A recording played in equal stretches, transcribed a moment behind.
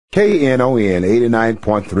KNON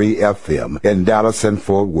 89.3 FM in Dallas and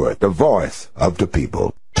Fort Worth, the voice of the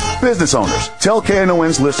people. Business owners, tell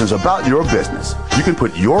KNON's listeners about your business. You can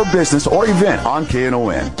put your business or event on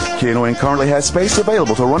KNON. KNON currently has space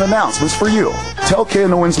available to run announcements for you. Tell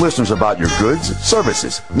KNON's listeners about your goods,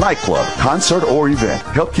 services, nightclub, concert, or event.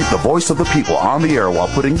 Help keep the voice of the people on the air while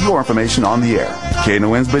putting your information on the air.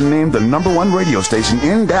 KNON's been named the #1 radio station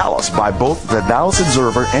in Dallas by both the Dallas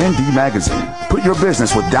Observer and D Magazine. Put your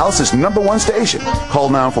business with Dallas's #1 station. Call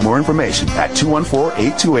now for more information at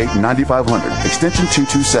 214-828-9500, extension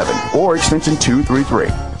 227, or extension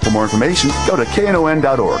 233. For more information, go to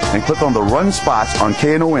KNON.org and click on the Run Spots on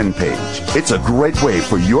KNON page. It's a great way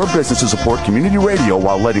for your business to support community radio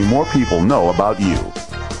while letting more people know about you.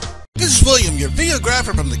 This is William, your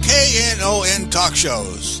videographer from the KNON talk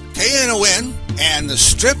shows. KNON and The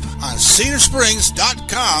Strip on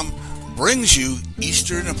CedarSprings.com brings you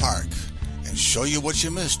Easter in the Park and show you what you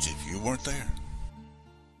missed if you weren't there.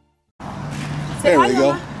 There we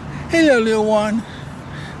go. Hello, little one.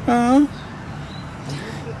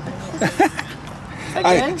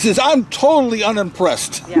 Since I'm totally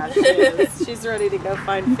unimpressed. Yeah, she is. She's ready to go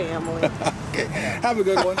find family. Okay, have a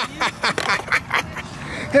good one.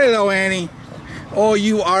 Hello, Annie. Oh,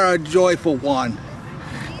 you are a joyful one.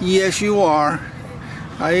 Yes, you are.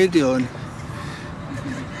 How you doing?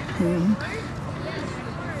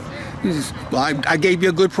 I gave you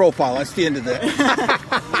a good profile. That's the end of that.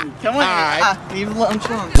 Come on. All right. Leave lunch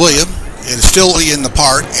on. William, it is still in the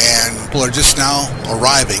park and people are just now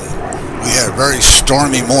arriving. We had a very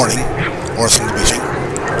stormy morning, north of the beach.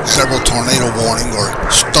 Several tornado warning or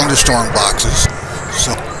thunderstorm boxes.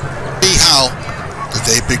 So, see how the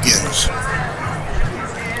day begins.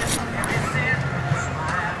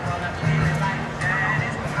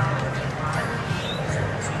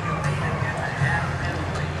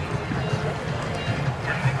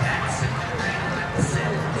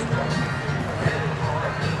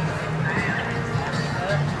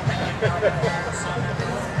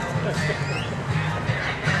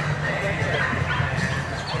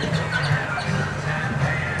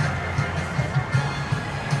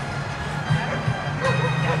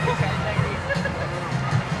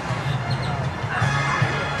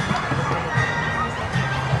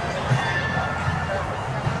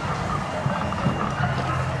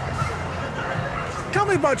 Tell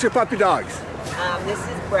me about your puppy dogs. This is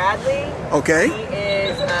Bradley. Okay. He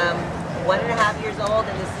is 1.5 years old,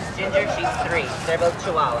 and this is Ginger. She's 3. They're both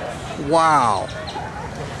Chihuahuas. Wow.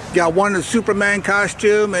 Got one in a Superman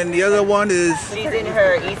costume, and the other one is. She's in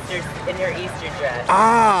her Easter dress.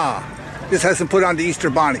 Ah. Just hasn't put on the Easter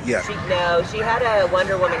bonnet yet. She had a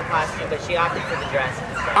Wonder Woman costume, but she opted for the dress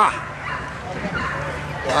instead.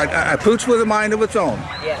 A pooch with a mind of its own.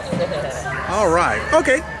 Yes. All right.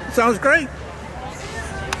 Okay. Sounds great.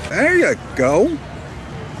 There you go.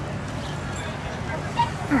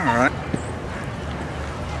 All right.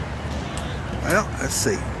 Well, let's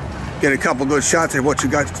see. Get a couple good shots of what you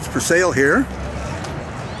got for sale here.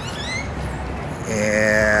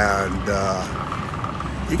 And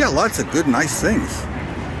you got lots of good, nice things.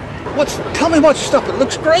 Tell me about your stuff. It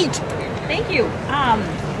looks great. Thank you.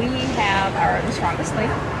 We have the Strongest Lake,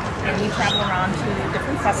 and we travel around to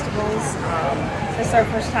different festivals. This is our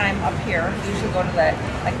first time up here. We usually go to the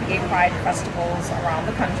Gay Pride festivals around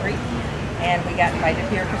the country, and we got invited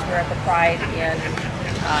here because we were at the Pride here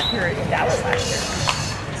in Dallas last year.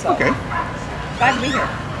 So, okay. Glad to be here.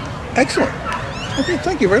 Excellent. Okay,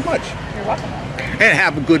 thank you very much. You're welcome. And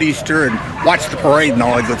have a good Easter and watch the parade and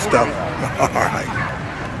all that good stuff. All right.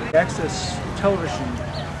 Access television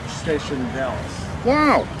station in Dallas.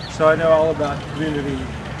 Wow. So I know all about community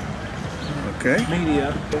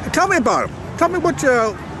media. Tell me about them. Tell me what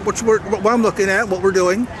I'm looking at, what we're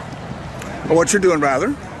doing, or what you're doing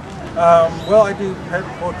rather. Well, I do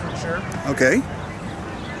portraiture. Okay.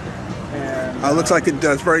 And looks like it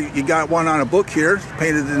does very. You got one on a book here,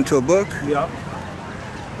 painted into a book. Yeah.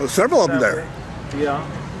 Well, several of them there. Yeah.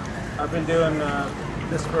 I've been doing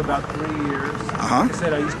this for about 3 years. Like I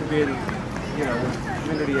said, I used to be in, with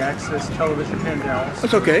community access television here in Dallas.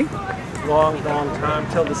 That's okay. Long time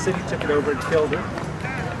till the city took it over and killed it.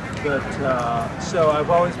 But so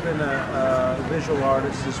I've always been a visual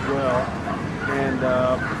artist as well. And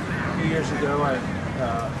a few years ago, I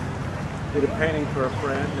did a painting for a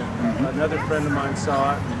friend, and another friend of mine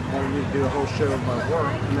saw it and wanted me to do a whole show of my work,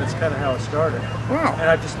 and that's kind of how it started. Wow. And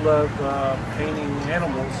I just love painting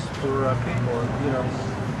animals for people,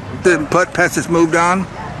 The pets has moved on?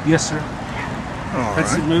 Yes, sir.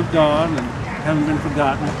 Pets have moved on and haven't been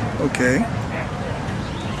forgotten. Okay.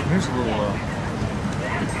 Here's a little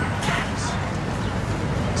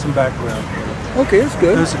some background. Okay, that's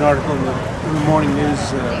good. There's an article in the morning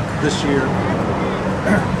news this year.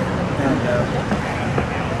 And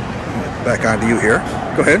back on to you here.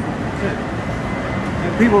 Go ahead.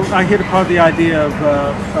 people, I hit upon the idea of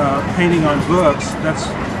painting on books.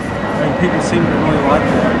 And people seem to really like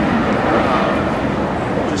that.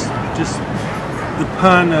 Just the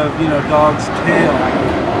pun of dog's tail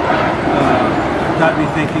got me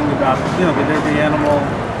thinking about that every animal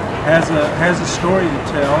has a story to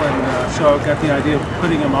tell, and so I got the idea of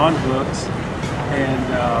putting them on books, and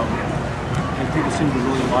people seem to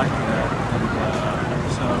really like that.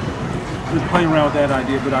 And so I've been playing around with that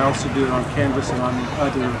idea, but I also do it on canvas and on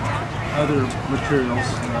other materials,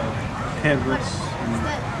 canvas and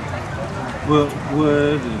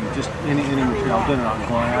wood and just any material. I've done it on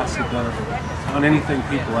glass, I've done it on anything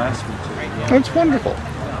people ask me to. That's wonderful.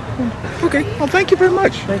 Okay, well, thank you very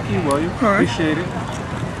much. Thank you, William. All right. Appreciate it.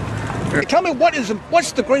 Tell me,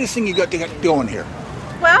 what's the greatest thing you got going here?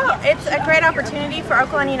 Well, it's a great opportunity for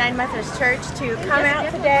Oklahoma United Methodist Church to come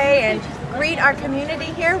out today and greet our community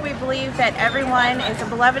here. We believe that everyone is a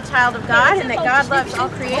beloved child of God and that God loves all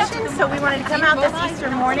creation, so we wanted to come out this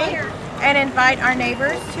Easter morning and invite our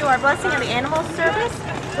neighbors to our Blessing of the Animals service,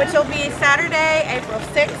 which will be Saturday, April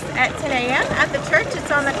 6th at 10 a.m. at the church.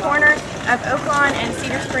 It's on the corner of Oaklawn and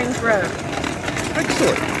Cedar Springs Road.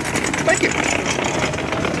 Excellent. Thank you.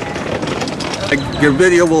 Your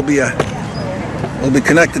video will be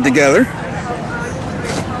connected together.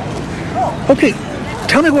 Okay,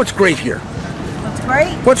 tell me what's great here. What's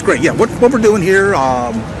great? What's great? Yeah, what we're doing here.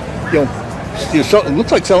 It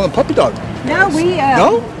looks like selling a puppy dog. No,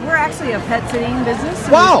 we're actually a pet sitting business.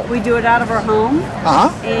 Wow. We do it out of our home.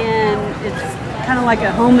 And it's kind of like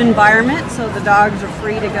a home environment, so the dogs are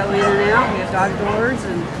free to go in and out. We have dog doors,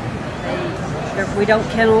 and we don't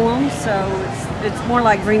kennel them, so it's more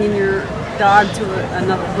like bringing your dog to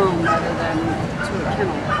another home rather than to a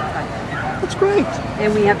kennel. That's great.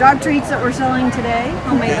 And we have dog treats that we're selling today,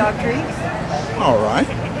 homemade dog treats. All right.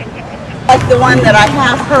 Like the one that I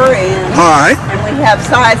have her in. All right. And we have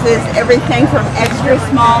sizes, everything from extra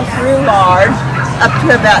small through large, up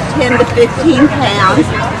to about 10 to 15 pounds.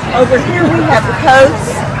 Over here we have the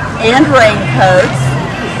coats and raincoats.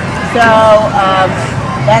 So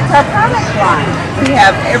that's our product line. We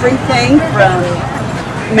have everything from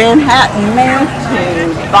Manhattan mint to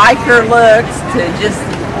biker looks to just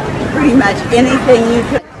pretty much anything you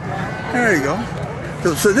could. There you go.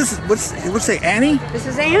 So this is what's say Annie? This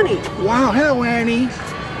is Annie. Wow, hello Annie.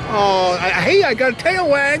 Oh, hey, I got a tail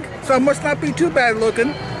wag, so I must not be too bad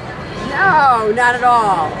looking. No, not at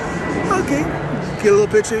all. Okay, get a little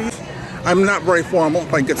picture of you. I'm not very formal.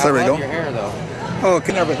 If I can get there we go. Your hair though.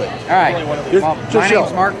 Okay, everything. All right. Well, my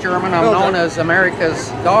name's Mark German. I'm known as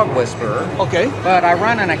America's Dog Whisperer. Okay. But I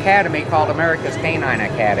run an academy called America's Canine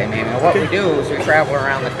Academy. And what we do is we travel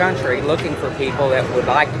around the country looking for people that would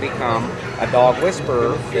like to become a dog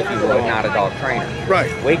whisperer, if you would, not a dog trainer.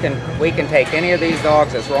 Right. We can take any of these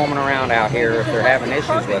dogs that's roaming around out here if they're having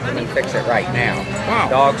issues with them and fix it right now. Wow.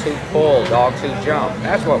 Dogs who pull, dogs who jump.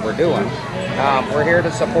 That's what we're doing. We're here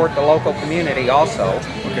to support the local community also.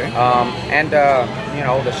 Okay.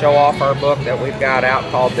 To show off our book that we've got out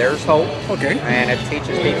called There's Hope. Okay. And it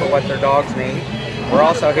teaches people what their dogs need. We're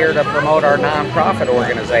also here to promote our nonprofit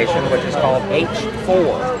organization, which is called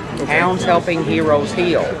H4, Hounds Helping Heroes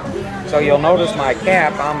Heal. So you'll notice my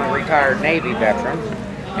cap, I'm a retired Navy veteran.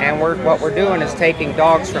 And what we're doing is taking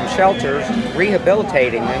dogs from shelters,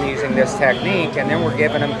 rehabilitating them using this technique, and then we're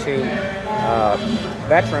giving them to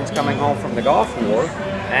veterans coming home from the Gulf War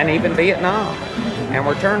and even Vietnam. And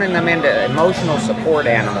we're turning them into emotional support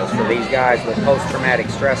animals for these guys with post-traumatic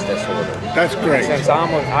stress disorder. That's great. And since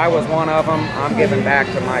I was one of them, I'm giving back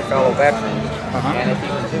to my fellow veterans. And if you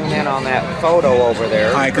can zoom in on that photo over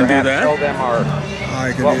there, I can do that. Show them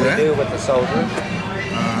what we do with the soldiers.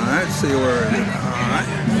 Let's see where it is. All right.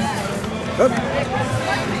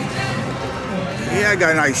 Yeah, I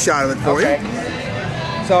got a nice shot of it for you.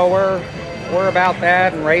 So we're about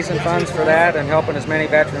that and raising funds for that and helping as many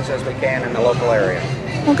veterans as we can in the local area.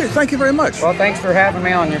 Okay, thank you very much. Well, thanks for having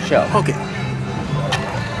me on your show. Okay.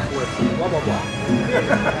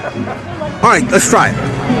 All right, let's try it.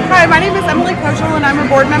 Hi, my name is Emily Kochel and I'm a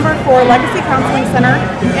board member for Legacy Counseling Center,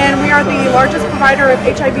 and we are the largest provider of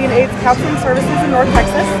HIV and AIDS counseling services in North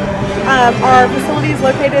Texas. Our facility is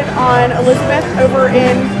located on Elizabeth over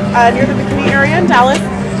in near the McKinney area in Dallas.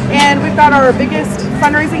 And we've got our biggest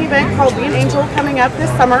fundraising event called Be an Angel coming up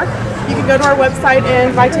this summer. You can go to our website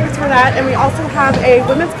and buy tickets for that. And we also have a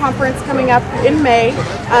women's conference coming up in May.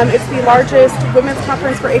 It's the largest women's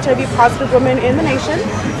conference for HIV-positive women in the nation.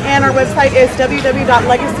 And our website is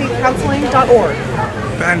www.legacycounseling.org.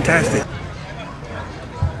 Fantastic.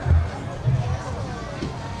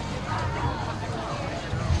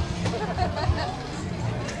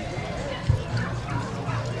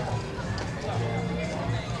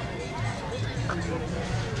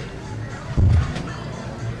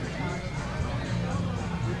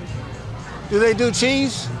 Do they do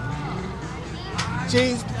cheese?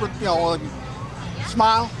 Cheese, you know,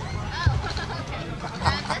 smile?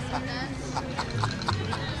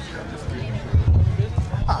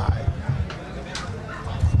 Alright.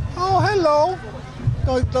 Oh, hello.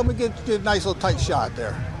 Let me get a nice little tight shot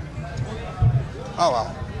there. Oh,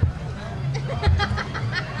 well.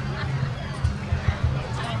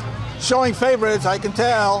 Showing favorites, I can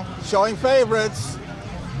tell. Showing favorites.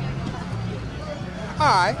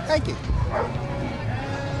 Alright, thank you.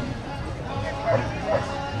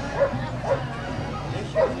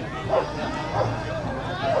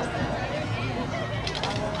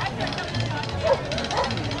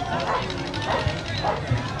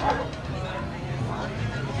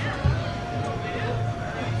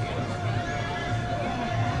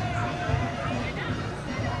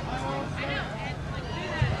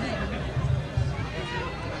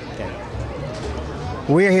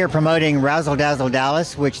 We're here promoting Razzle Dazzle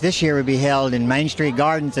Dallas, which this year will be held in Main Street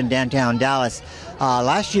Gardens in downtown Dallas.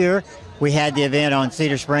 Last year, we had the event on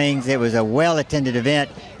Cedar Springs. It was a well-attended event.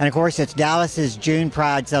 And, of course, it's Dallas's June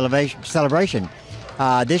Pride celebration.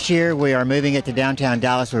 This year, we are moving it to downtown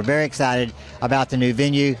Dallas. We're very excited about the new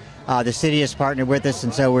venue. The city has partnered with us,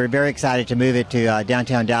 and so we're very excited to move it to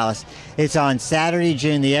downtown Dallas. It's on Saturday,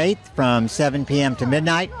 June the 8th from 7 p.m. to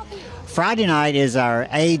midnight. Friday night is our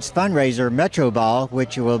AIDS fundraiser Metro Ball,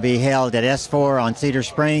 which will be held at S4 on Cedar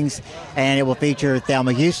Springs, and it will feature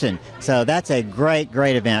Thelma Houston. So that's a great,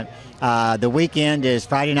 great event. The weekend is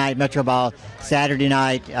Friday night Metro Ball, Saturday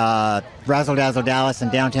night Razzle Dazzle Dallas in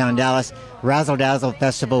downtown Dallas, Razzle Dazzle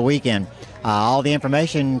Festival Weekend. All the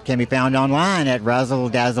information can be found online at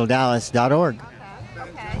razzledazzledallas.org.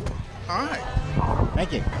 Okay. All right.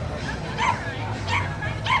 Thank you.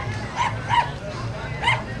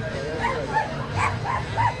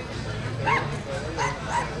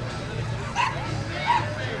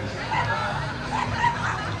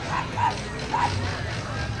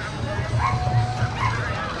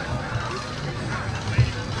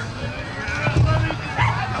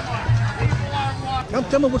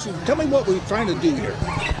 Tell me what we're trying to do here.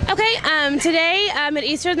 Okay, today at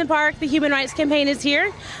Easter in the Park, the Human Rights Campaign is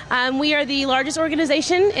here. We are the largest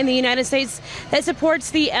organization in the United States that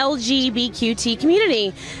supports the LGBTQ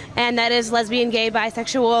community, and that is lesbian, gay,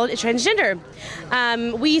 bisexual, transgender.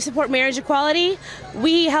 We support marriage equality.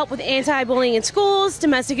 We help with anti-bullying in schools,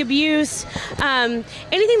 domestic abuse,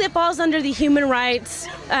 anything that falls under the human rights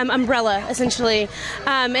umbrella, essentially.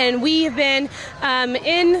 And we have been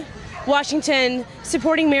in Washington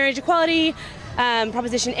supporting marriage equality,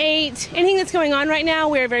 Proposition 8, anything that's going on right now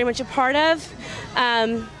we're very much a part of.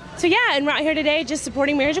 So yeah, and we're out here today just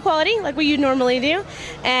supporting marriage equality like we normally do,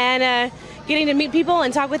 and getting to meet people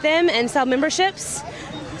and talk with them and sell memberships.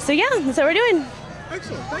 So yeah, that's what we're doing.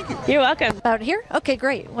 Excellent, thank you. You're welcome. Out here? Okay,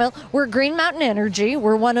 great. Well, we're Green Mountain Energy.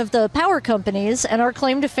 We're one of the power companies, and our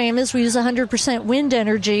claim to fame is we use 100% wind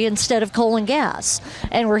energy instead of coal and gas.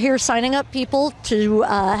 And we're here signing up people to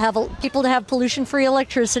have pollution-free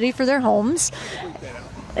electricity for their homes.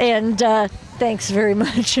 And thanks very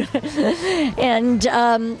much. And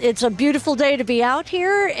it's a beautiful day to be out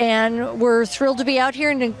here, and we're thrilled to be out here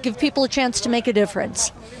and to give people a chance to make a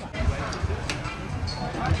difference.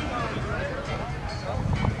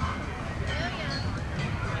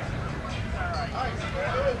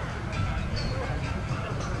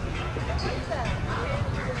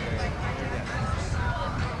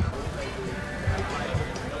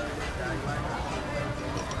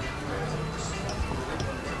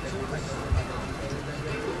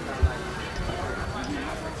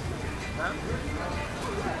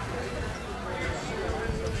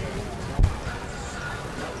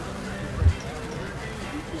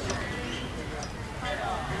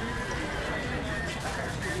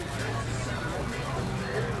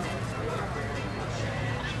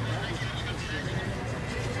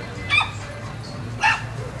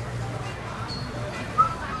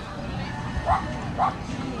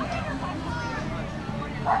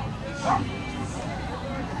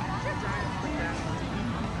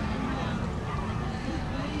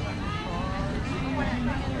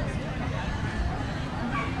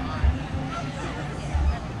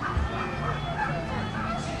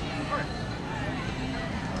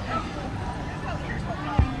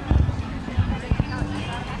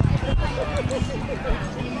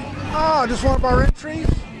 Oh, just one of our entries?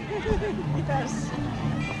 Yes.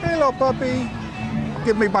 Hey, little puppy.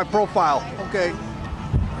 Give me my profile, okay?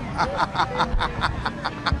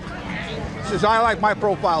 Says I like my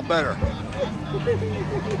profile better.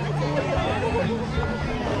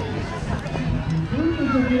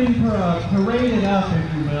 Groups are getting paraded up,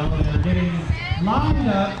 if you will, and they're getting lined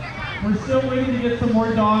up. We're still waiting to get some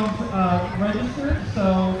more dogs registered,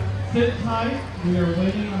 so sit tight. We are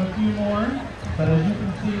waiting on a few more, but as you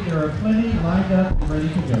can see, there are plenty lined up and ready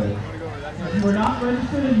to go. If you are not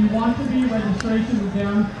registered and you want to be, registration is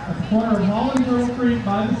down at the corner of Hall and Girl Creek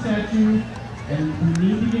by the statue, and we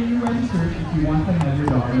need to get you registered if you want to have your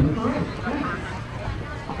dog in the parade. Okay?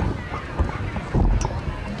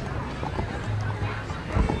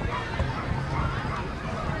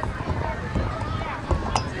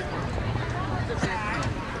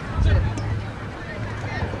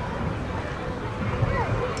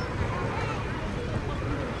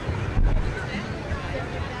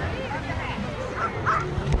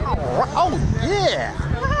 Oh, yeah.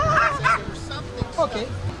 Okay.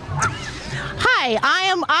 Hi,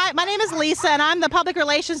 my name is Lisa, and I'm the Public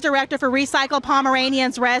Relations Director for Recycle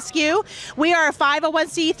Pomeranians Rescue. We are a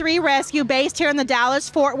 501c3 rescue based here in the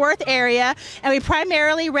Dallas-Fort Worth area, and we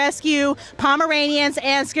primarily rescue Pomeranians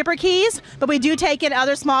and Schipperkes, but we do take in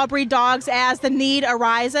other small breed dogs as the need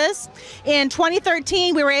arises. In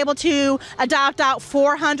 2013, we were able to adopt out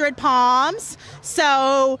 400 Poms,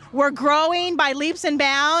 so we're growing by leaps and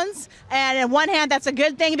bounds. And on one hand, that's a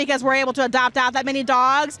good thing because we're able to adopt out that many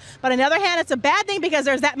dogs. But on the other hand, it's a bad thing because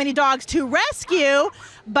there's that many dogs to rescue.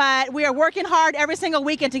 But we are working hard every single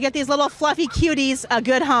weekend to get these little fluffy cuties a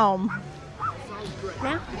good home.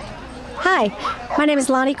 Hi, my name is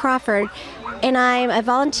Lonnie Crawford, and I'm a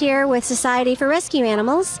volunteer with Society for Rescue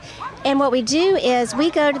Animals. And what we do is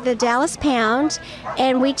we go to the Dallas Pound,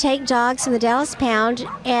 and we take dogs from the Dallas Pound,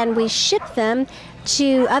 and we ship them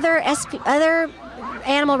to other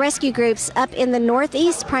animal rescue groups up in the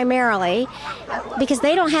Northeast primarily, because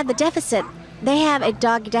they don't have the deficit. They have a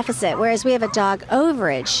dog deficit, whereas we have a dog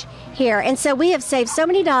overage here. And so we have saved so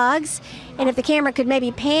many dogs, and if the camera could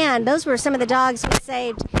maybe pan, those were some of the dogs we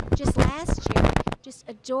saved just last year. Just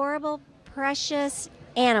adorable, precious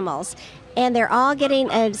animals. And they're all getting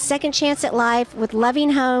a second chance at life with loving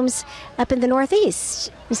homes up in the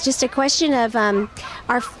Northeast. It's just a question of our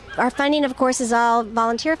funding, of course, is all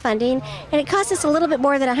volunteer funding, and it costs us a little bit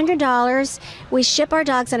more than $100. We ship our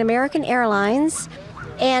dogs on American Airlines,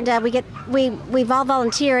 and we've all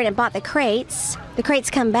volunteered and bought the crates. The crates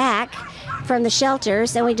come back from the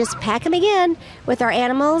shelters, and we just pack them again with our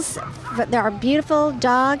animals. There are beautiful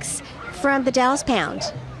dogs from the Dallas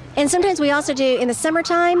Pound. And sometimes we also do, in the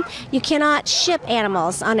summertime, you cannot ship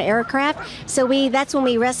animals on an aircraft, so that's when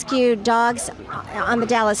we rescue dogs on the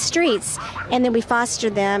Dallas streets, and then we foster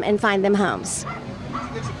them and find them homes.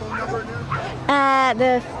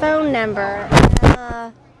 The phone number,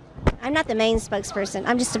 I'm not the main spokesperson,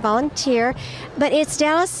 I'm just a volunteer, but it's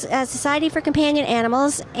Dallas Society for Companion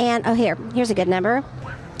Animals, and here's a good number.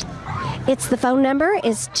 The phone number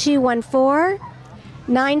is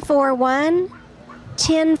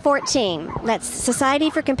 214-941-1014. That's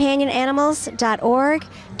societyforcompanionanimals.org,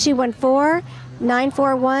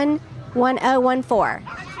 214-941-1014.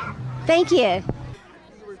 Thank you.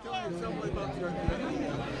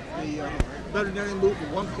 Veterinarian move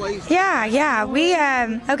from one place? Yeah. We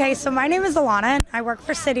okay. So my name is Alana. I work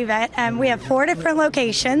for City Vet, and we have 4 different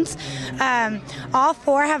locations. All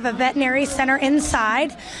 4 have a veterinary center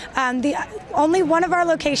inside. Only one of our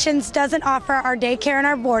locations doesn't offer our daycare and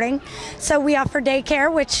our boarding. So we offer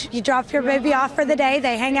daycare, which you drop your baby off for the day.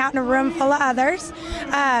 They hang out in a room full of others.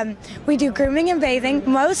 We do grooming and bathing.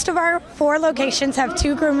 Most of our 4 locations have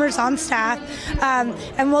 2 groomers on staff,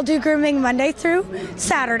 and we'll do grooming Monday through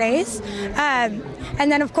Saturdays. And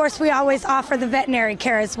then, of course, we always offer the veterinary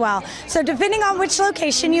care as well. So depending on which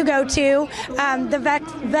location you go to, the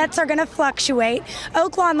vets are going to fluctuate.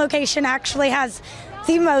 Oak Lawn location actually has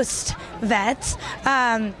the most vets.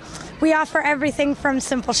 We offer everything from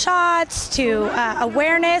simple shots to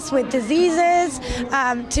awareness with diseases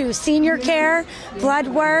to senior care, blood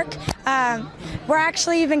work. We're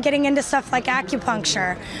actually even getting into stuff like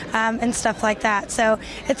acupuncture and stuff like that. So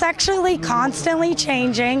it's actually constantly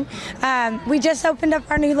changing. We just opened up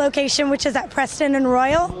our new location, which is at Preston and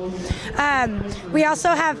Royal. We also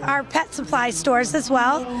have our pet supply stores as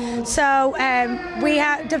well. So we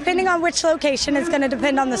have, depending on which location, is going to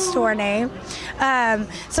depend on the store name.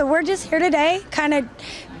 So we're just here today, kind of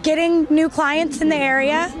getting new clients in the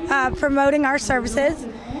area, promoting our services,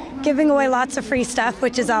 giving away lots of free stuff,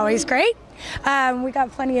 which is always great. We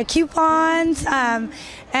got plenty of coupons and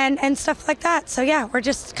stuff like that. So yeah, we're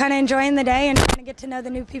just kind of enjoying the day and trying to get to know the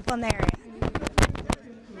new people in the area.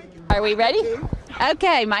 Are we ready?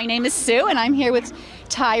 Okay, my name is Sue and I'm here with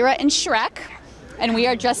Tyra and Shrek. And we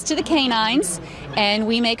are dressed to the canines, and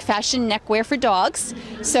we make fashion neckwear for dogs.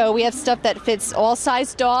 So we have stuff that fits all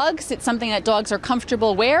size dogs. It's something that dogs are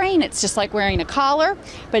comfortable wearing. It's just like wearing a collar,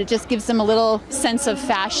 but it just gives them a little sense of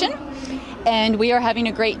fashion. And we are having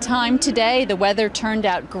a great time today. The weather turned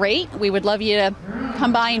out great. We would love you to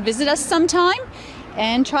come by and visit us sometime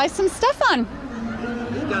and try some stuff on. You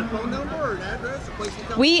got a phone number or an address? A place to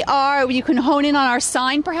come? You can hone in on our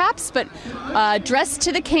sign perhaps, but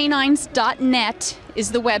dresstothecanines.net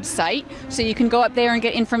is the website. So you can go up there and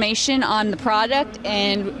get information on the product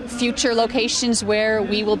and future locations where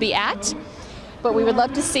we will be at. But we would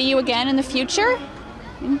love to see you again in the future.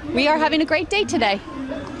 We are having a great day today.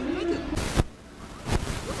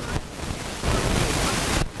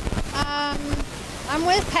 I'm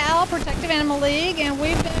with PAL, Protective Animal League, and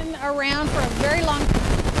we've been around for a very long time.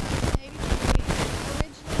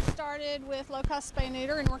 Started with low-cost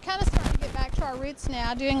spay-neuter, and we're kind of starting to get back to our roots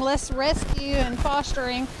now, doing less rescue and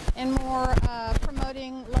fostering and more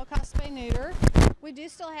promoting low-cost spay-neuter. We do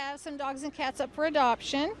still have some dogs and cats up for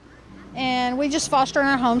adoption, and we just foster in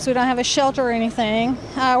our homes. We don't have a shelter or anything.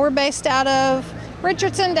 We're based out of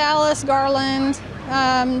Richardson, Dallas, Garland,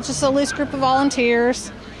 just a loose group of volunteers,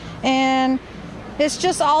 and it's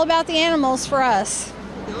just all about the animals for us.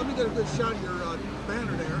 Okay, let me get a good shot of your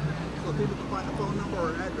banner there so people can find a phone number or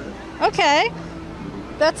an address. Okay,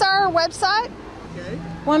 that's our website. Okay.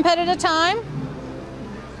 One pet at a time.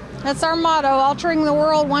 That's our motto, altering the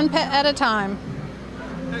world one pet at a time.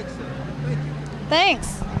 Excellent. Thank you.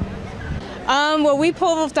 Thanks. Well, we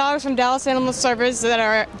pull dogs from Dallas Animal Services that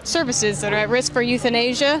are at risk for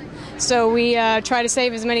euthanasia. So we try to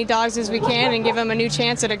save as many dogs as we can and give them a new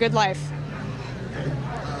chance at a good life.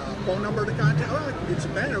 Phone number to contact? Well, I can get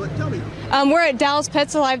some banner, but tell me. We're at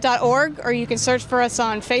DallasPetsAlive.org, or you can search for us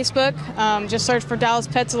on Facebook. Just search for Dallas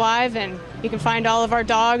Pets Alive, and you can find all of our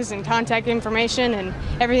dogs and contact information and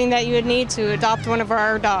everything that you would need to adopt one of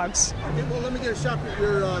our dogs. Okay, well, let me get a shot of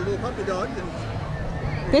your little puppy dog.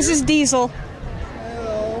 This is Diesel.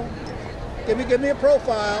 Hello. Give me a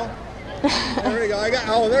profile. There you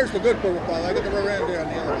go. There's the good profile. I got the rear end on the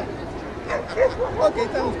other one. Okay,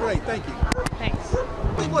 sounds great. Thank you. Thanks.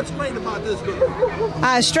 What's great about this group?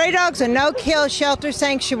 Stray Dogs are no-kill shelter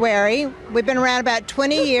sanctuary. We've been around about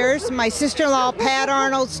 20 years. My sister-in-law, Pat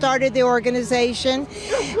Arnold, started the organization,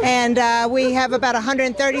 and we have about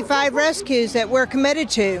 135 rescues that we're committed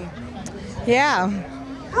to. Yeah.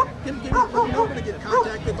 Can you give me a phone number to get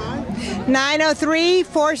contacted by?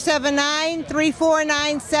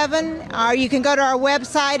 903-479-3497, or you can go to our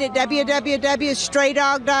website at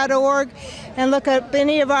www.straydog.org and look up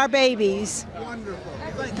any of our babies. Wonderful.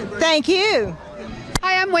 Thank you.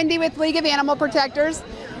 Hi, I'm Wendy with League of Animal Protectors.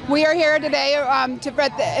 We are here today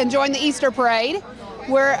to join the Easter Parade.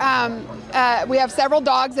 We have several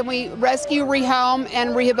dogs, and we rescue, rehome,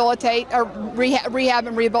 and rehabilitate, or rehab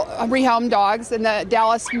and rehome dogs in the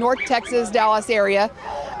North Texas, Dallas area.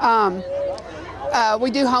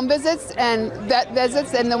 We do home visits and vet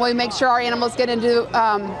visits, and then we make sure our animals get into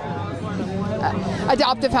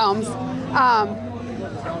adoptive homes.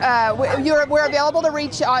 We're available to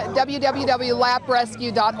reach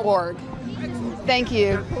www.laprescue.org. Thank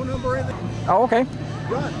you. Oh, okay.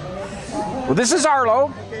 Well, this is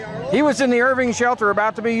Arlo. He was in the Irving shelter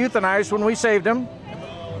about to be euthanized when we saved him.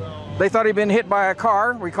 They thought he'd been hit by a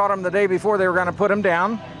car. We caught him the day before they were going to put him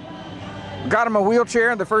down. Got him a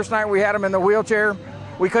wheelchair. The first night we had him in the wheelchair,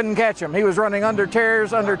 we couldn't catch him. He was running under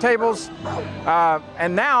chairs, under tables.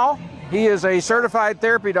 And now he is a certified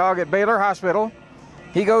therapy dog at Baylor Hospital.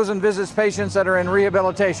 He goes and visits patients that are in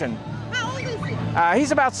rehabilitation. How old is he?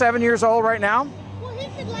 He's about 7 years old right now. Well, he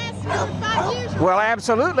could last another 5 years. Well,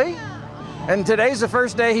 absolutely. And today's the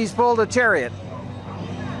first day he's pulled a chariot.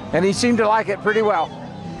 And he seemed to like it pretty well.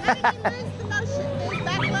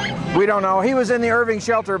 We don't know. He was in the Irving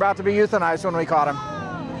shelter about to be euthanized when we caught him.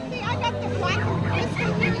 See, I got the placard. This was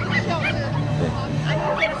in the shelter.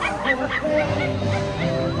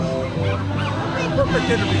 Perfect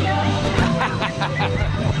interview.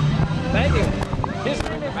 Thank you. His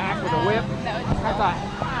back with a whip. I thought,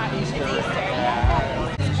 Easter.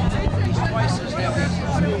 Twice as heavy.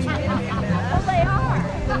 Well, they are.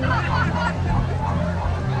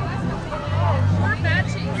 We're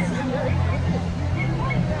matching.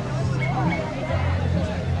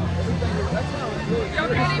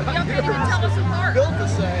 Y'all can't even tell us apart. Built the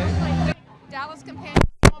same. Dallas Companion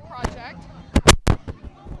Animal Project.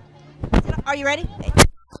 Are you ready?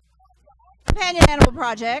 Companion Animal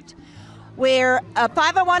Project. We're a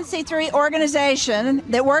 501c3 organization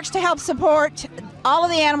that works to help support all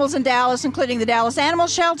of the animals in Dallas, including the Dallas Animal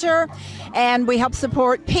Shelter, and we help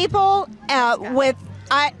support people with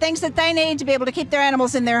things that they need to be able to keep their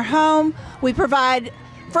animals in their home. We provide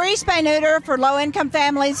free spay-neuter for low-income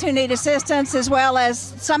families who need assistance, as well as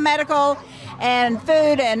some medical and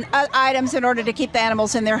food and items in order to keep the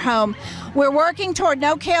animals in their home. We're working toward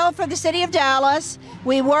no-kill for the City of Dallas.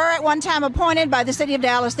 We were at one time appointed by the City of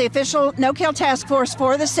Dallas, the official no-kill task force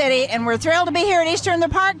for the city, and we're thrilled to be here at Easter in the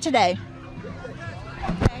Park today.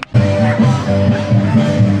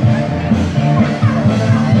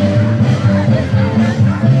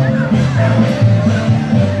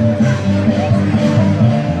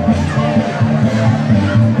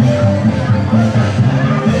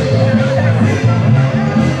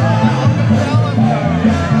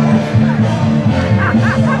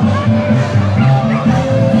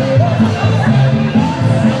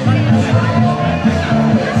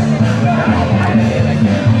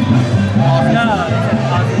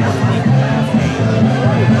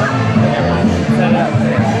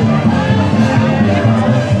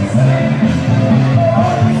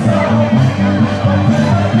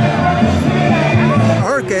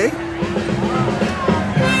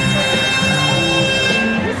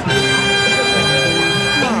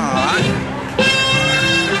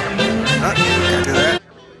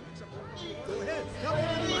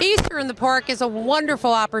 Easter in the Park is a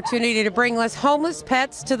wonderful opportunity to bring less homeless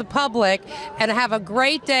pets to the public and have a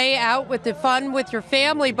great day out with the fun with your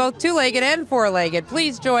family, both two-legged and four-legged.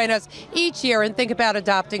 Please join us each year and think about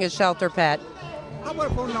adopting a shelter pet. How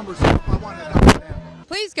about phone numbers if I want to adopt an animal?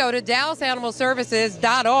 Please go to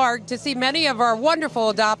DallasAnimalServices.org to see many of our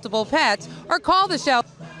wonderful adoptable pets, or call the shelter.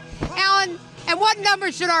 Alan, and what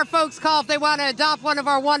number should our folks call if they want to adopt one of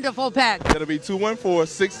our wonderful pets? It'll be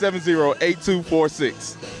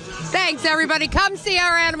 214-670-8246. Thanks, everybody. Come see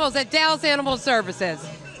our animals at Dallas Animal Services.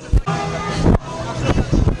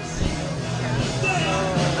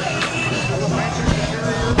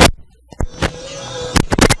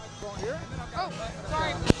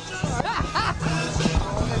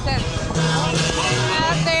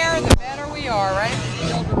 Out there, the better we are, right?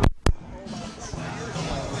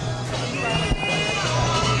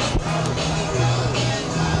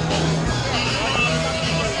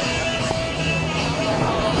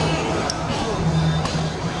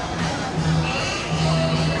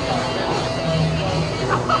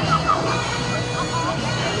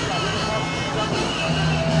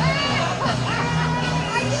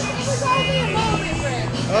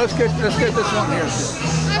 Let's get this one here.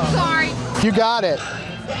 I'm sorry. You got it.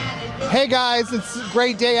 Hey guys, it's a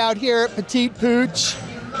great day out here at Petite Pooch.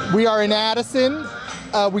 We are in Addison.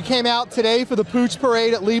 We came out today for the Pooch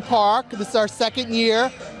Parade at Lee Park. This is our second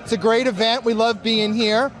year. It's a great event. We love being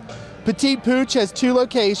here. Petite Pooch has 2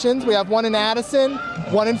 locations. We have one in Addison,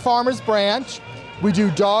 one in Farmers Branch. We do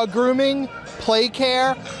dog grooming, play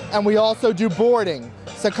care, and we also do boarding.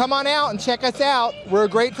 So come on out and check us out. We're a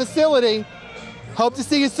great facility. Hope to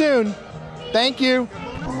see you soon. Thank you.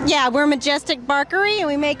 Yeah, we're Majestic Barkery and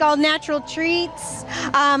we make all natural treats.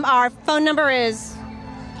 Our phone number is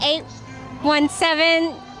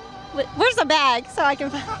 817. Where's the bag? So I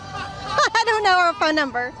can. I don't know our phone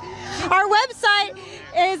number. Our website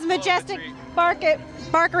is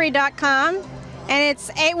majesticbarkery.com and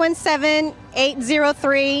it's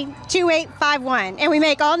 817-803-2851. And we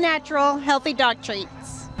make all natural, healthy dog treats.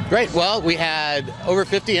 Great. Well, we had over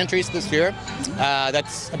 50 entries this year.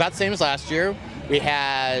 That's about the same as last year. We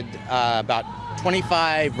had about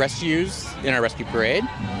 25 rescues in our rescue parade.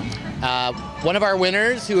 One of our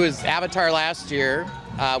winners, who was Avatar last year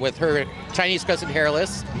with her Chinese Crested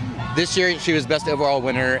Hairless, this year she was best overall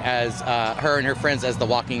winner as her and her friends as The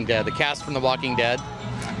Walking Dead, the cast from The Walking Dead.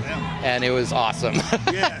 And it was awesome.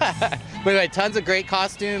 Yes. We had tons of great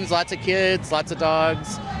costumes, lots of kids, lots of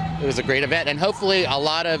dogs. It was a great event, and hopefully a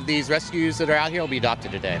lot of these rescues that are out here will be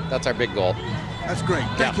adopted today. That's our big goal. That's great.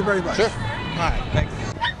 Thank you very much. Sure. All right. Thanks.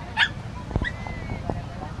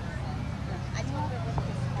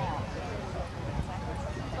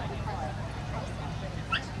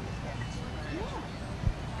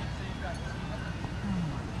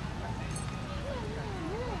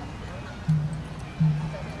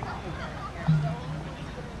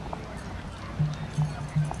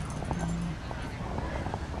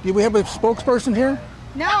 Do we have a spokesperson here?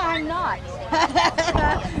 No, I'm not.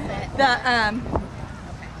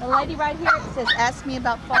 The lady right here says, ask me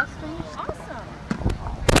about fostering. Awesome.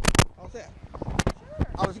 How's that?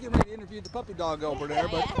 I was getting ready to interview the puppy dog over there,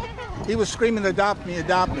 but he was screaming, adopt me,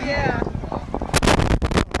 adopt me. Yeah. All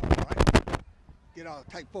right. Get a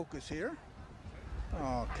tight focus here.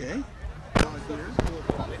 Okay.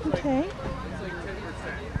 Okay.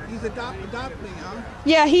 He's adopting, huh?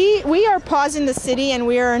 Yeah, we are Paws in the City, and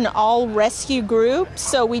we are an all rescue group.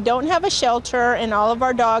 So we don't have a shelter, and all of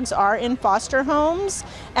our dogs are in foster homes.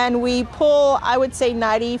 And we pull, I would say,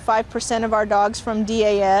 95% of our dogs from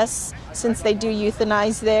DAS, since they do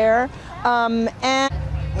euthanize there. And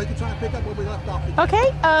Well, you can try and pick up where we left off.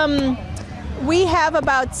 okay. We have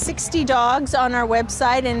about 60 dogs on our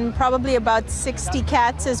website and probably about 60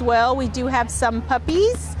 cats as well. We do have some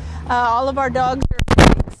puppies. All of our dogs are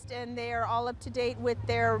fixed and they are all up to date with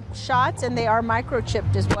their shots, and they are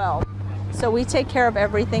microchipped as well. So we take care of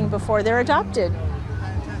everything before they're adopted.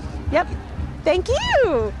 Yep. Thank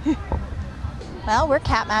you. Well, we're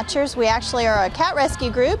Cat Matchers. We actually are a cat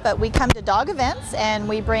rescue group, but we come to dog events and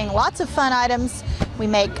we bring lots of fun items. We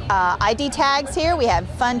make ID tags here. We have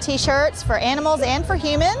fun t-shirts for animals and for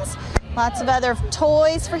humans. Lots of other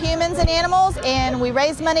toys for humans and animals, and we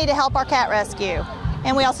raise money to help our cat rescue.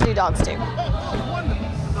 And we also do dogs too.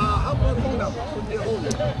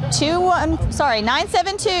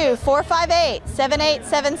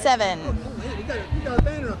 972-458-7877. You got a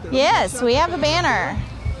banner up there. Yes, we have a banner. And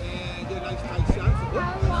get a nice tight shot.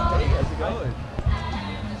 How's it going?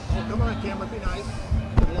 Oh, come on, camera, be nice.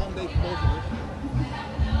 It's a long day for both of us.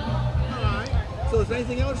 All right. So is there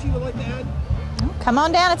anything else you would like to add? Come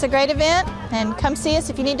on down, it's a great event, and come see us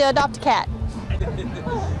if you need to adopt a cat.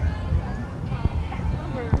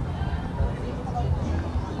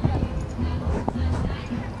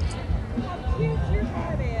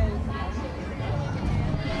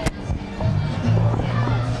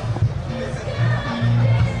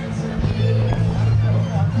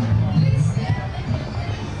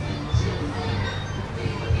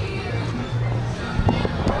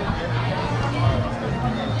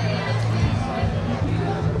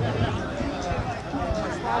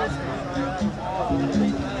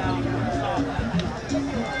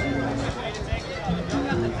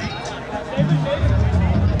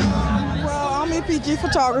 PG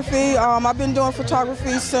Photography. I've been doing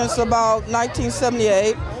photography since about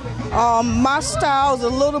 1978. My style is a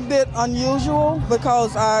little bit unusual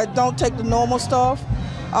because I don't take the normal stuff.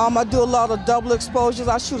 I do a lot of double exposures.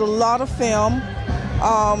 I shoot a lot of film.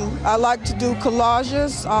 I like to do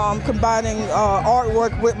collages, combining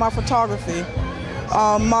artwork with my photography.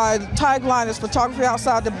 My tagline is photography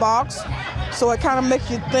outside the box, so it kind of makes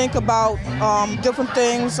you think about different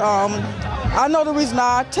things. I know the reason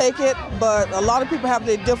I take it, but a lot of people have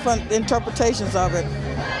their different interpretations of it.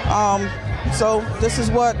 So this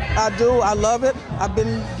is what I do. I love it. I've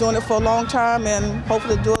been doing it for a long time and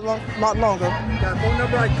hopefully do it a lot longer. Got a phone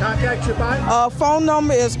number I can contact you by? Phone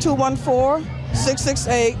number is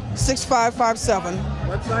 214-668-6557.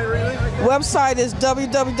 Website or anything like that? Website is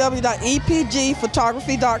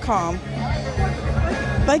www.epgphotography.com.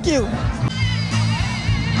 Thank you.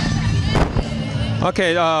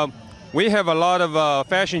 Okay, we have a lot of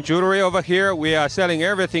fashion jewelry over here. We are selling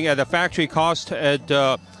everything at the factory cost at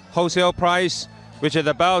wholesale price, which is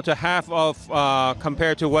about half of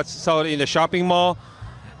compared to what's sold in the shopping mall.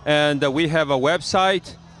 And we have a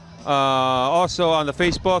website also on the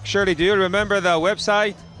Facebook. Shirley, do you remember the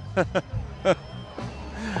website?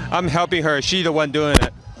 I'm helping her. She's the one doing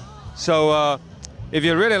it. So if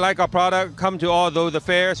you really like our product, come to all the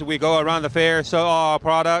fairs. We go around the fair, sell all our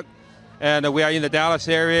product. And we are in the Dallas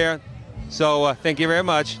area. So thank you very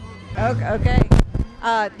much. Okay.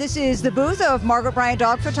 This is the booth of Margaret Bryant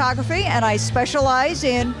Dog Photography, and I specialize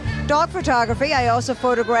in dog photography. I also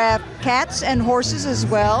photograph cats and horses as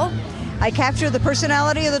well. I capture the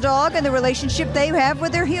personality of the dog and the relationship they have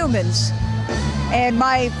with their humans. And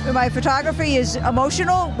my photography is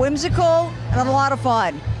emotional, whimsical, and a lot of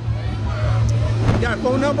fun. You got a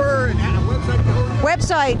phone number and a website?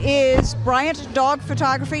 Website is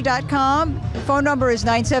BryantDogPhotography.com. Phone number is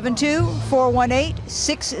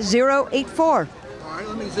 972-418-6084. All right,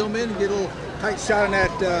 let me zoom in and get a little tight shot on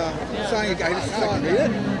that sign guy. Just a second,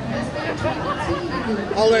 read it.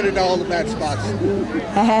 I'll edit all the bad spots.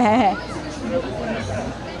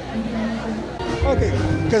 Okay,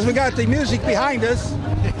 because we got the music behind us.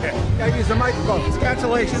 Gotta use the microphone. It's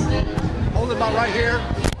cancellation. Hold it about right here.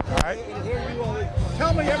 All right.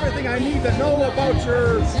 Tell me everything I need to know about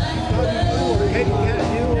your pet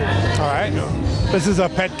cat. All right. This is a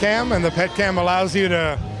pet cam, and the pet cam allows you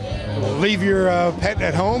to leave your pet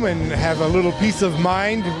at home and have a little peace of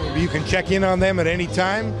mind. You can check in on them at any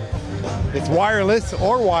time. It's wireless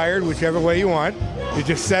or wired, whichever way you want. You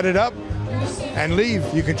just set it up and leave.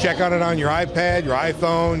 You can check on it on your iPad, your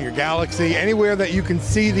iPhone, your Galaxy, anywhere that you can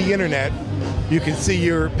see the internet, you can see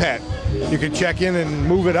your pet. You can check in and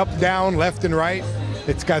move it up, down, left, and right.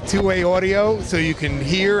 It's got two-way audio, so you can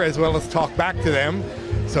hear as well as talk back to them.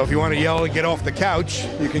 So if you want to yell and get off the couch,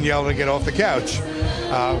 you can yell and get off the couch.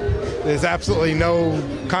 There's absolutely no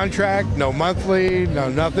contract, no monthly, no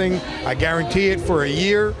nothing. I guarantee it for a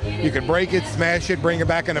year. You can break it, smash it, bring it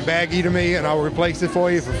back in a baggie to me, and I'll replace it for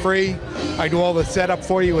you for free. I do all the setup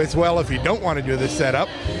for you as well if you don't want to do the setup.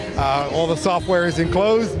 All the software is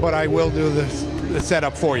enclosed, but I will do the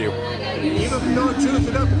setup for you. Even if you don't choose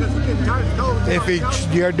it up because it's getting tired of cold. If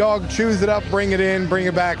your dog chews it up, bring it in, bring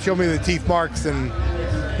it back, show me the teeth marks, and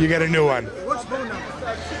you get a new one. What's the phone number?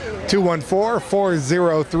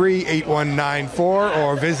 214-403-8194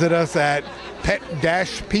 or visit us at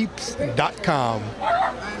pet-peeps.com.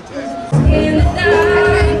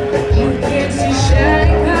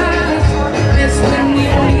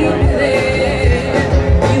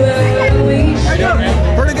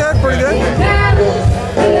 Pretty good, pretty good.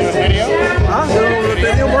 Video? Huh? Doing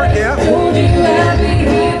video work, yeah.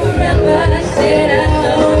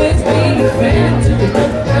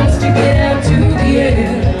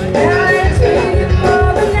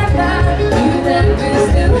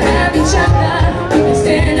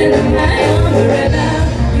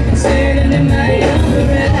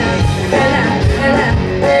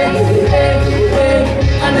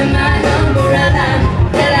 Under my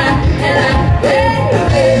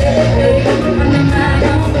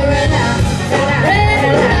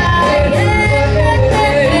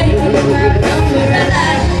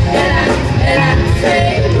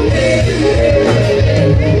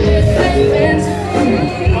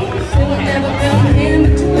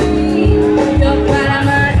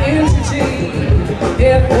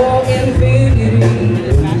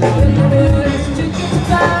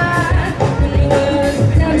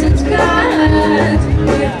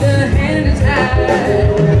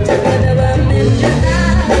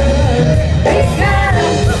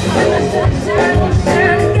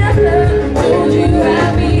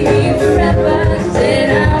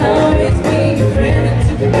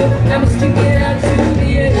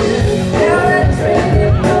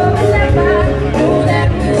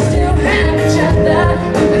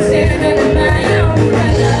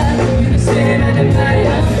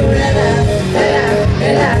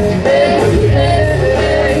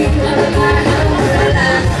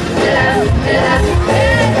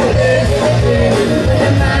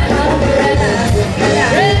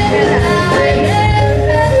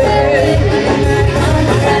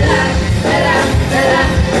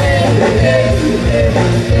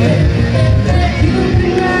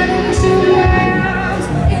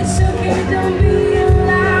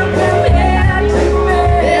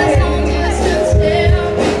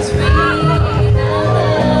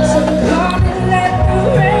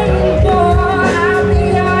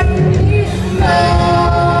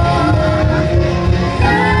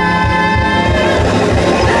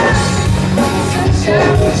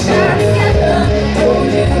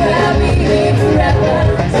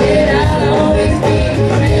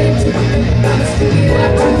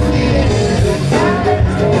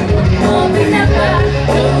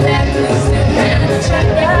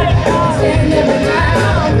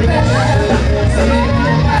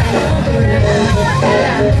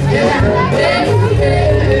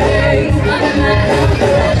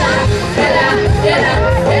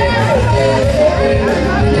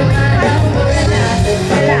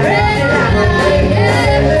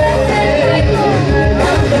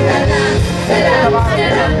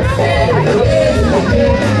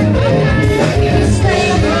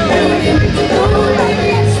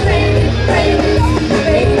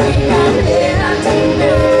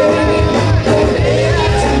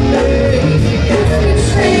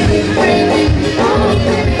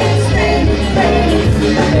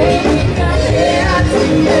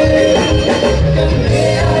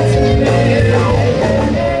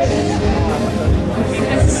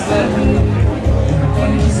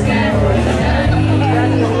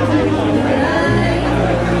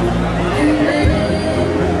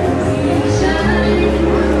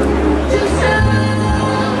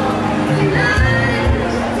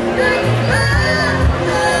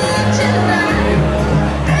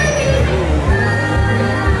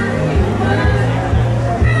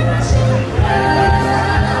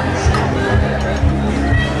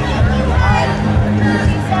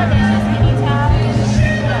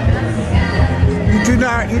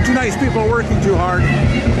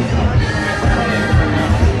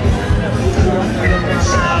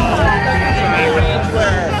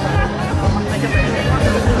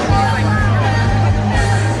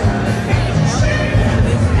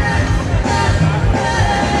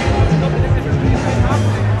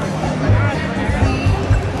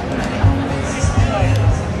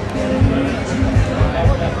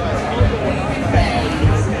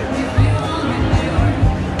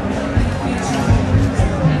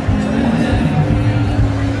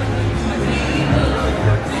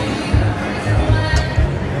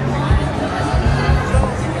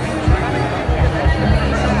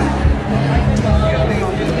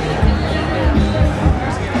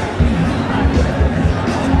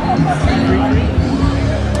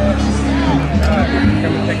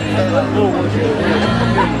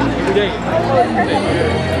Hey,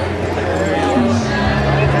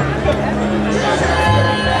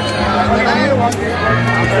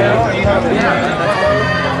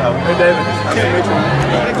 David. Nice to meet you.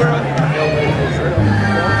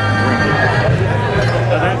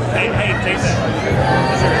 Hey, take that.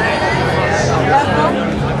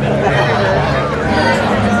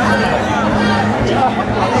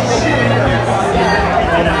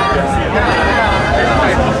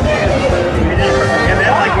 And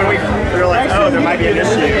then, like, when we were like, oh, there might be an issue.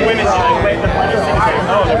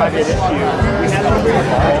 Oh, there might be an issue.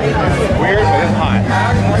 Weird, but it's hot.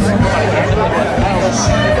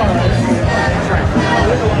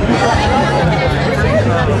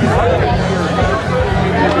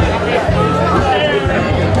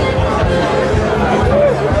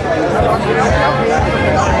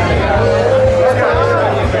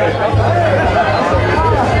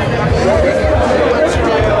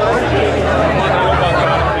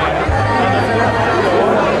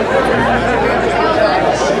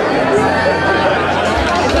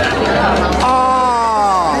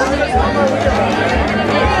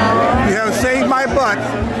 You have saved my butt.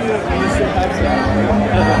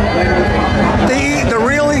 The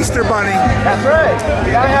real Easter Bunny. That's right.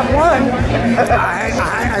 You gotta have one.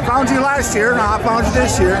 I found you last year, and I found you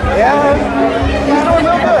this year. Yeah. He's doing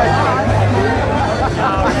no good.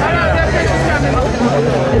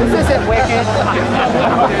 This isn't wicked.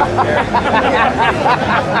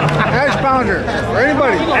 Ash Pounder, or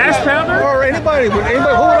anybody. Ash Pounder? Or anybody who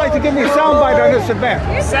would like to give me a soundbite on this event.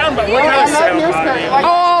 Soundbite? What kind of soundbite?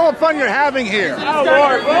 All the fun you're having here. Oh,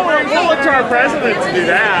 Lord. We'll look to our president to do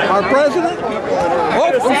that. Our president? Oh,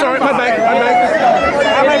 I'm sorry, my bad.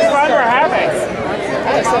 How much fun we're having? I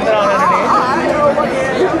have something on underneath.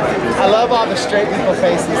 I love all the straight people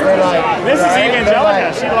faces. They're like, Mrs.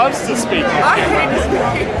 Evangelica, she loves to speak. I hate to speak.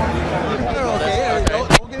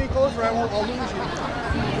 Okay, don't get any closer, I'll lose you.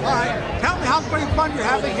 All right, tell me how much fun you're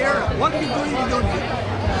having here. What are you doing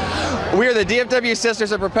here? we are the DFW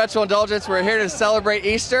Sisters of Perpetual Indulgence. We're here to celebrate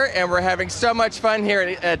Easter, and we're having so much fun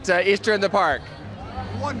here at Easter in the Park.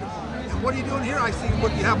 Wonderful. And what are you doing here? I see you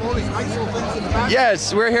have all these nice little things in the back.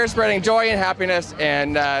 Yes, we're here spreading joy and happiness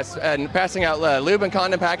and passing out lube and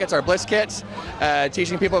condom packets, our Bliss kits,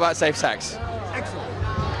 teaching people about safe sex. Excellent.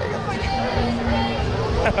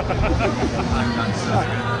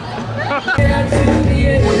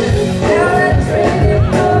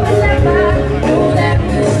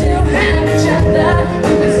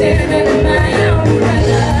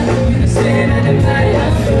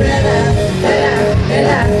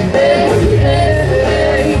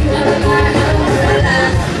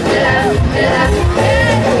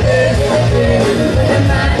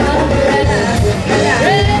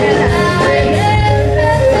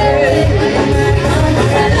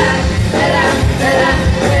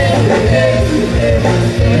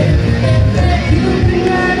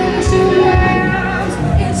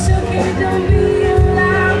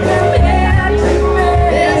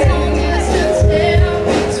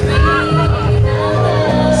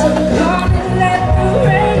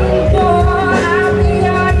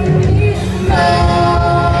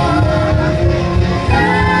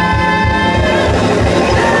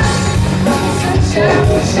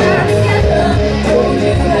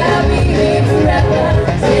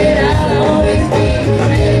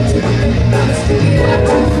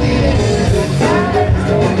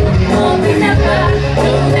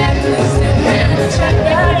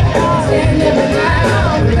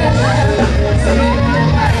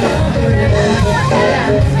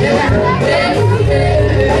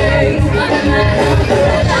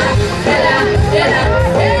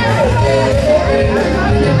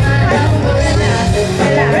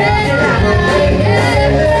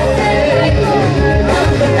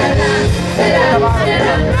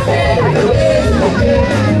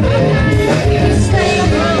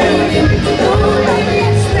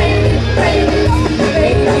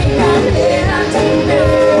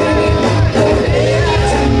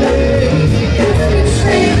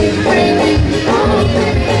 Baby,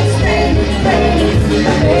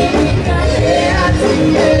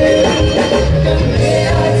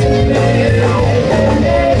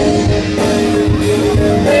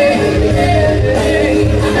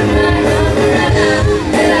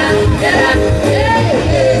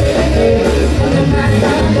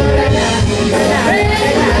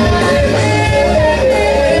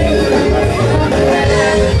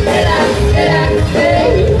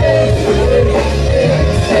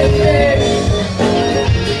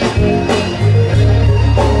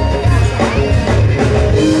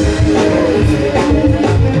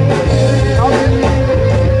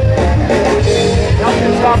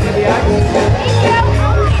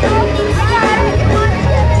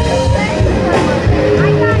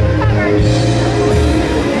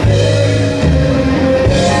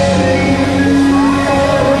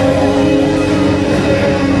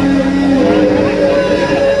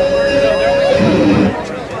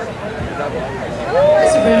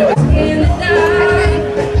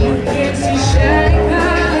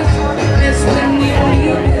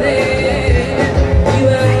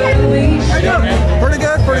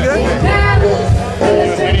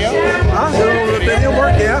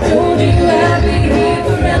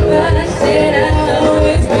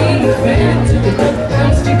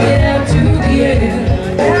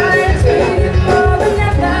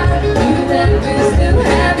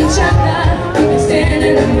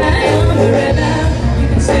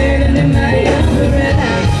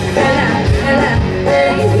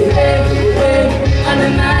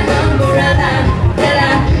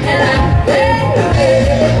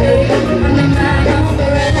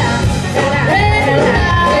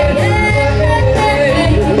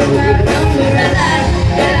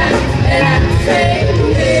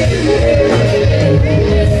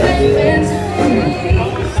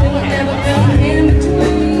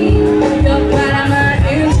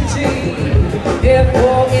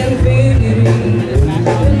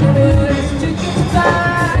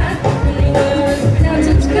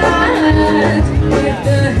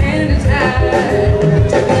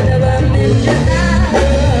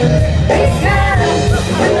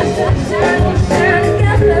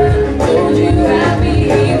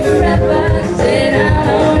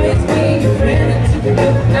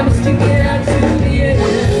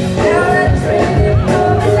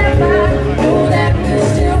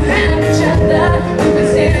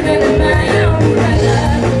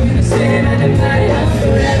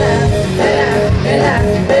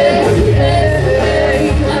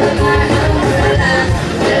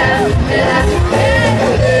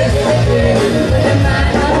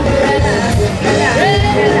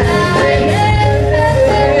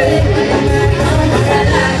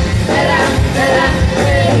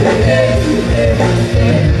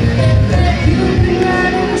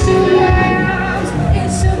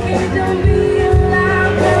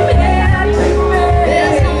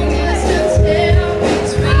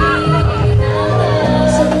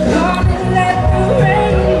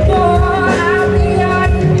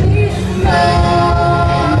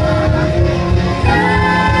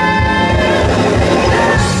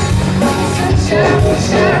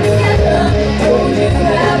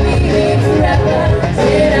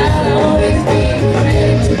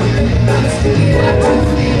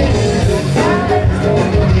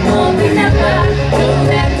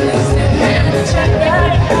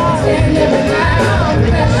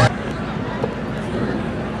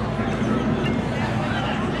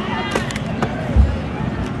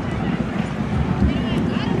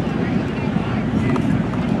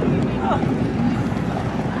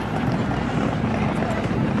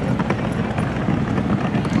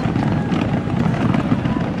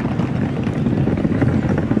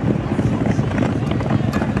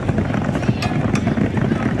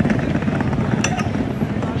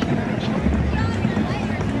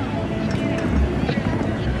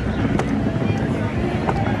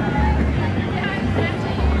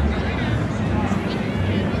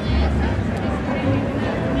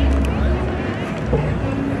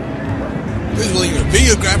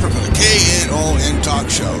 videographer for the KNON talk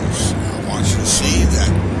shows. I want you to see that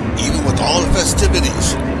even with all the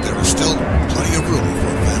festivities, there is still plenty of room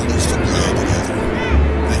for families to play together.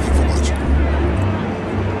 Thank you for watching.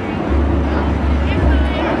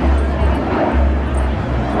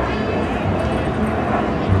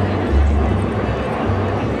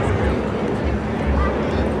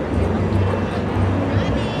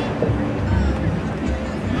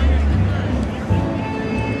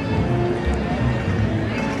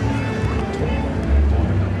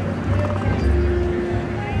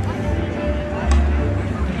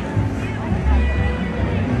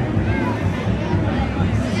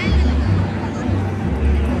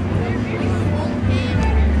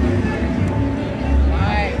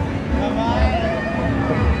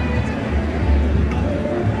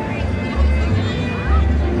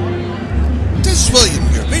 William,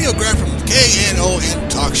 your videographer from KNON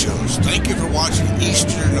Talk Shows. Thank you for watching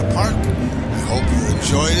Easter in the Park. I hope you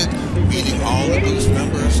enjoyed it, meeting all the Boost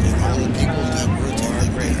members and all the people that were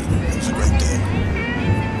attending there. It was a great day.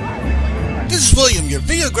 This is William, your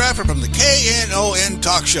videographer from the KNON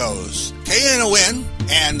Talk Shows. KNON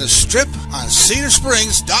and the Strip on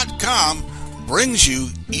CedarSprings.com brings you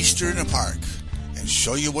Easter in the Park and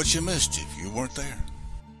show you what you missed if you weren't there.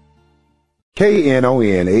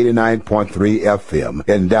 KNON 89.3 FM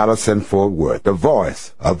in Dallas and Fort Worth, the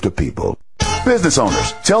voice of the people. Business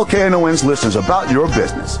owners, tell KNON's listeners about your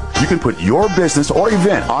business. You can put your business or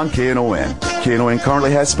event on KNON. KNON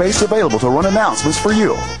currently has space available to run announcements for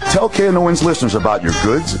you. Tell KNON's listeners about your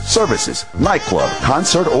goods, services, nightclub,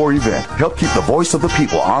 concert, or event. Help keep the voice of the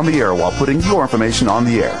people on the air while putting your information on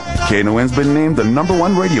the air. KNON's been named the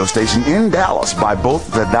 #1 radio station in Dallas by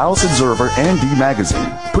both the Dallas Observer and D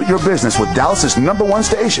Magazine. Put your business with Dallas's #1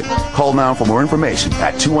 station. Call now for more information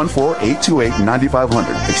at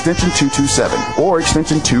 214-828-9500, extension 227, or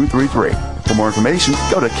extension 233. For more information,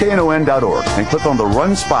 go to KNON.org and click on the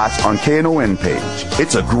Run Spots on KNON page.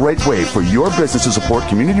 It's a great way for your business to support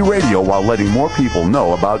community radio while letting more people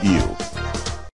know about you.